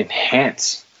can't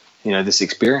enhance, this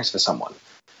experience for someone.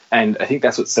 And I think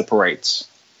that's what separates,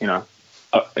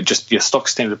 just your stock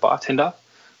standard bartender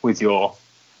with your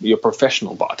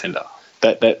professional bartender.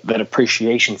 That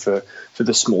appreciation for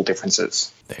the small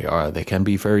differences. They can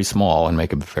be very small and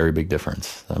make a very big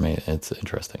difference. I mean, it's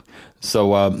interesting. So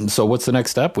what's the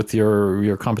next step with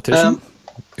your competition?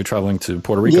 You're traveling to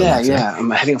Puerto Rico. Yeah.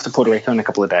 I'm heading off to Puerto Rico in a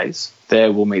couple of days.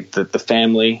 There we'll meet the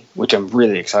family, which I'm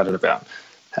really excited about.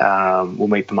 We'll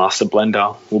meet the master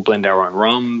blender. We'll blend our own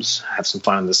rums, have some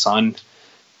fun in the sun.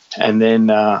 And then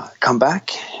come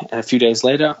back, and a few days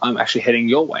later, I'm actually heading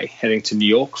to New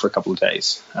York for a couple of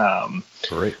days.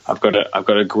 Great. I've got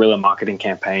a guerrilla marketing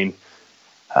campaign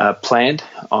planned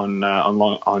on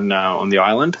the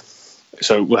island.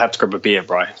 So we'll have to grab a beer,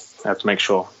 Bri. I have to make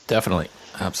sure. Definitely,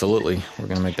 absolutely, we're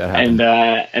going to make that happen.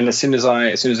 And as soon as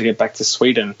I get back to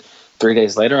Sweden, 3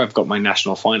 days later, I've got my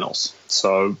national finals.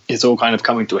 So it's all kind of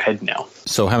coming to a head now.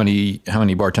 So how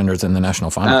many bartenders in the national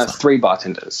finals? 3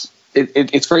 bartenders.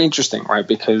 It's very interesting, right?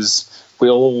 Because we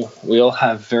all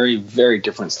have very, very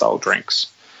different style drinks,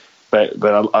 but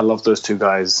I love those 2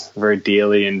 guys very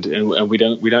dearly, and we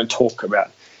don't talk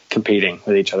about competing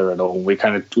with each other at all. We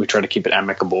try to keep it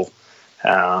amicable,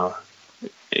 So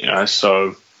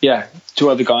yeah, 2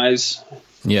 other guys.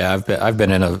 Yeah, I've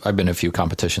been in a few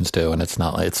competitions too, and it's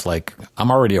like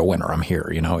I'm already a winner. I'm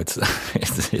here, it's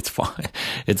fine.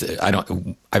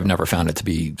 I've never found it to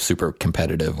be super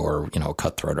competitive or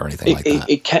cutthroat or anything like that.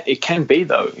 It can be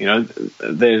though.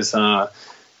 There's I've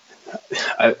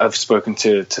spoken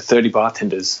to 30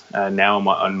 bartenders now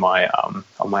on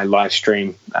my live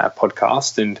stream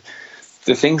podcast, and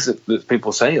the things that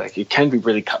people say, like, it can be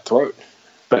really cutthroat.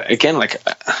 But again, like,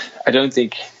 I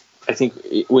think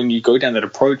when you go down that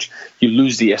approach, you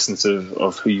lose the essence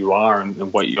of who you are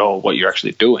and what you're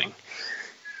actually doing.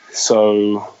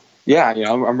 So yeah,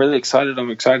 I'm really excited.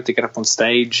 I'm excited to get up on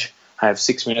stage. I have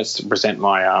 6 minutes to present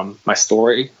my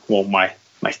story, well, my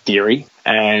theory,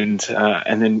 and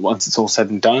then once it's all said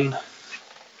and done,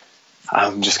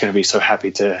 I'm just going to be so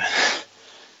happy to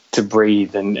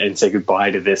breathe and say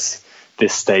goodbye to this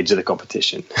stage of the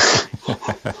competition.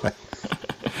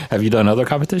 Have you done other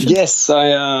competitions? Yes,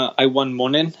 I won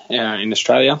Monin in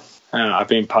Australia. I've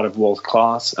been part of World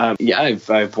Class.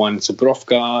 I've won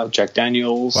Zubrovka, Jack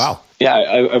Daniels. Wow. Yeah,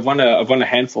 I've won a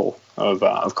handful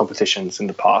of competitions in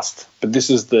the past, but this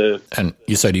is And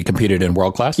you said you competed in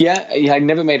World Class? Yeah. I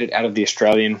never made it out of the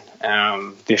Australian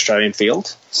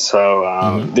field.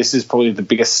 So this is probably the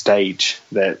biggest stage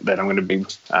that I'm going to be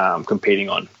competing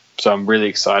on. So I'm really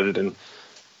excited. And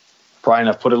Brian,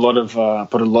 I've put a lot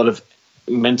of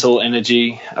mental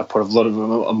energy, I put a lot of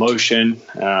emotion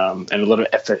and a lot of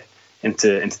effort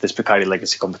into this Bacardi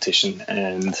Legacy competition,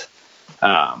 and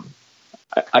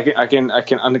I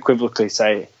can unequivocally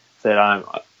say that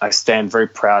I stand very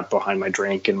proud behind my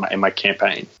drink and my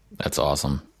campaign. That's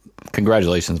awesome.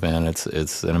 Congratulations, man.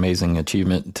 It's an amazing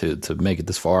achievement to make it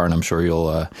this far, and I'm sure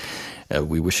you'll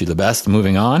we wish you the best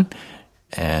moving on.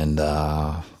 And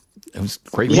it was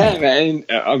great meeting. Yeah, man.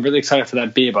 I'm really excited for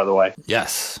that beer, by the way.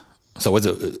 Yes. So what's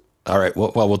it? All right.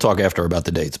 Well, we'll talk after about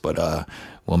the dates, but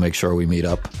we'll make sure we meet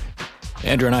up.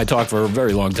 Andrew and I talked for a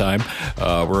very long time.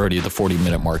 We're already at the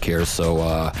 40-minute mark here, so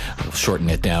we'll shorten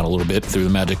it down a little bit through the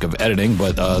magic of editing.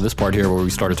 But this part here where we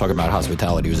started talking about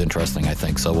hospitality was interesting, I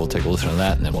think. So we'll take a listen to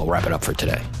that, and then we'll wrap it up for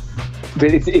today.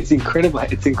 But it's incredible.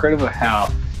 It's incredible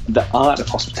how the art of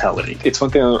hospitality, it's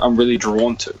one thing I'm really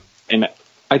drawn to. And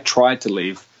I tried to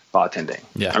leave bartending.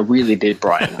 Yeah. I really did,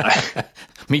 Brian.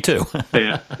 Me too.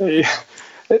 Yeah.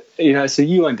 So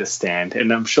you understand,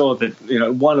 and I'm sure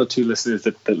that one or two listeners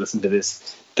that listen to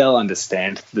this, they'll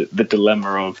understand the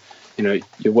dilemma of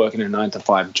you're working a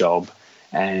 9-to-5 job,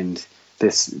 and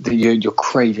you're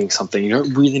craving something. You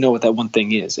don't really know what that one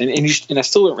thing is, and I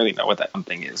still don't really know what that one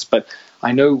thing is, but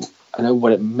I know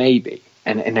what it may be,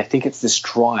 and I think it's this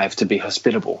drive to be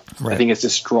hospitable. Right. I think it's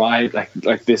this drive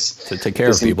like this to take care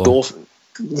of people.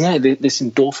 This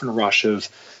endorphin rush of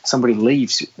somebody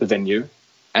leaves the venue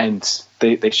and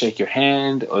they shake your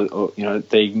hand or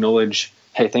they acknowledge,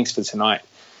 hey, thanks for tonight.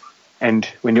 And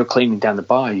when you're cleaning down the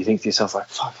bar, you think to yourself like,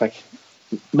 fuck, like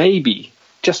maybe,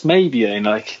 just maybe,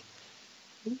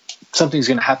 something's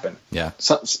going to happen. Yeah.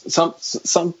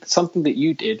 Something that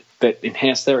you did that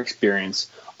enhanced their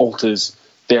experience alters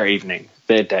their evening,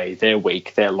 their day, their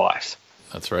week, their life.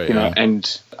 That's right.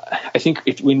 And I think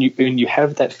when you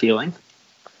have that feeling,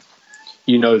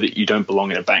 you know that you don't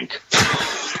belong in a bank.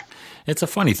 It's a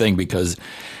funny thing because,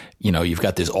 you've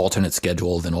got this alternate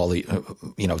schedule than all the,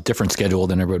 different schedule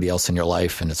than everybody else in your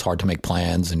life. And it's hard to make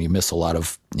plans and you miss a lot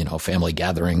of, family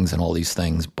gatherings and all these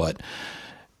things. But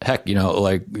heck,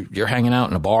 like you're hanging out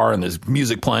in a bar and there's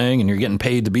music playing and you're getting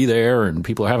paid to be there and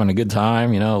people are having a good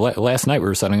time. Last night we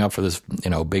were setting up for this,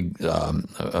 big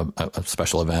a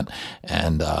special event,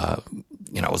 and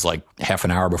it was like half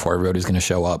an hour before everybody was going to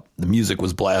show up. The music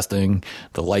was blasting,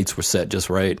 the lights were set just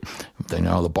right.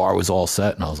 The bar was all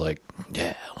set, and I was like,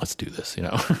 yeah, let's do this.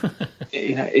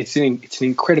 It's an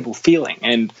incredible feeling,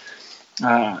 and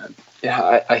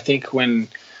I think when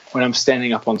I'm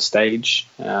standing up on stage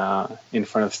in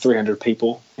front of 300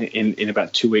 people in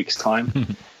about 2 weeks'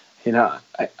 time,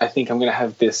 I think I'm going to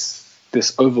have this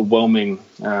overwhelming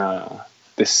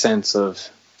this sense of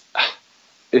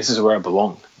this is where I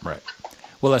belong. Right.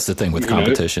 Well, that's the thing with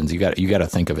competitions. You got to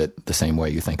think of it the same way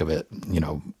you think of it.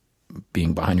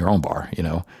 Being behind your own bar.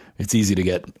 It's easy to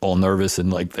get all nervous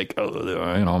and think,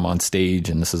 I'm on stage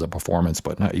and this is a performance,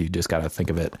 but no, you just got to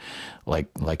think of it like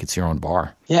it's your own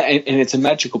bar. Yeah, and it's a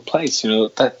magical place.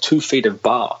 That 2 feet of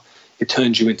bar, it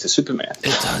turns you into Superman.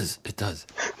 It does.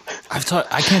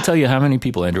 I can't tell you how many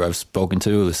people, Andrew, I've spoken to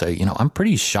who say, I'm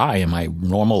pretty shy in my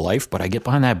normal life, but I get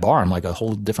behind that bar, I'm like a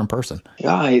whole different person.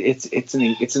 Yeah, it's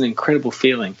an incredible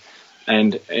feeling,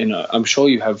 and I'm sure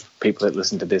you have people that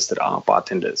listen to this that are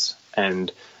bartenders,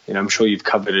 and I'm sure you've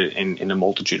covered it in a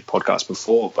multitude of podcasts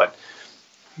before, but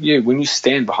when you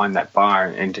stand behind that bar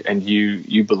and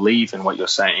you believe in what you're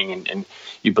saying and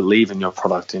you believe in your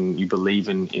product and you believe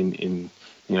in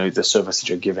the service that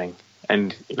you're giving.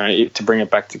 And to bring it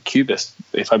back to Cubist,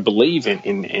 if I believe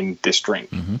in this drink,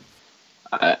 mm-hmm.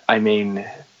 I mean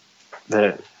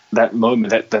that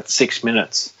moment, that 6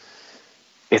 minutes,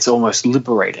 it's almost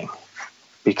liberating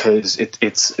because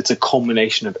it's a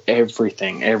culmination of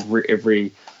everything,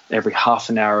 every half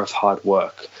an hour of hard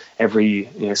work, every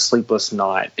sleepless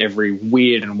night, every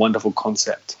weird and wonderful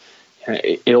concept.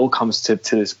 It all comes to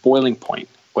this boiling point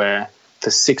where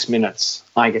for 6 minutes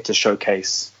I get to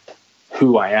showcase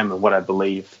who I am and what I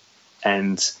believe,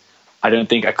 and I don't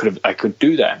think I could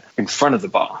do that in front of the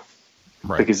bar.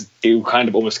 Right. because it will kind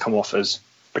of almost come off as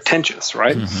pretentious,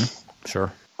 right?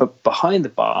 Sure. But behind the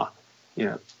bar,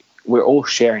 we're all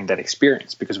sharing that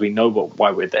experience because we know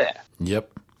why we're there. Yep.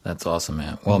 That's awesome,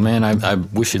 man. Well, man, I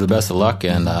wish you the best of luck,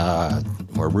 and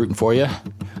we're rooting for you.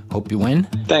 Hope you win.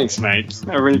 Thanks, mate.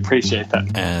 I really appreciate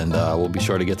that. And we'll be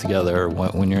sure to get together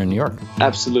when you're in New York.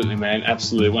 Absolutely, man.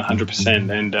 Absolutely,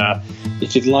 100%. And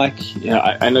if you'd like,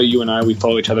 I know you and we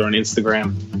follow each other on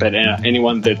Instagram, but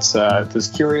anyone that's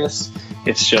curious,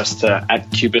 it's just at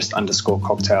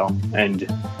 @cubist_cocktail, and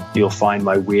you'll find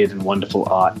my weird and wonderful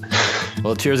art.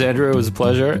 Well, cheers, Andrew. It was a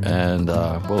pleasure, and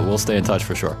we'll stay in touch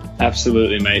for sure.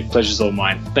 Absolutely, mate. Pleasure's all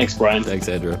mine. Thanks, Brian. Thanks,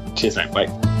 Andrew. Cheers, mate. Bye.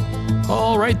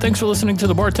 All right, thanks for listening to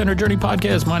the Bartender Journey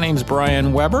podcast. My name's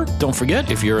Brian Weber. Don't forget,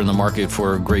 if you're in the market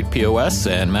for a great POS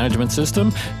and management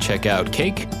system, check out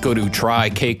Cake. Go to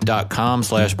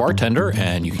trycake.com/bartender,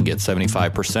 and you can get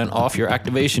 75% off your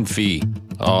activation fee.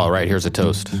 All right, here's a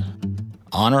toast.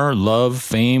 Honor, love,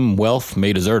 fame, wealth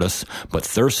may desert us, but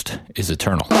thirst is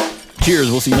eternal.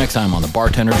 Cheers. We'll see you next time on the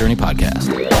Bartender Journey podcast.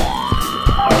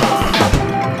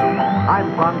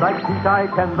 I'm Klondike, Pete, I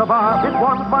ken the bar. It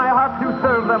warms my heart to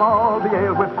serve them all. The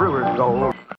ale with brewer's gold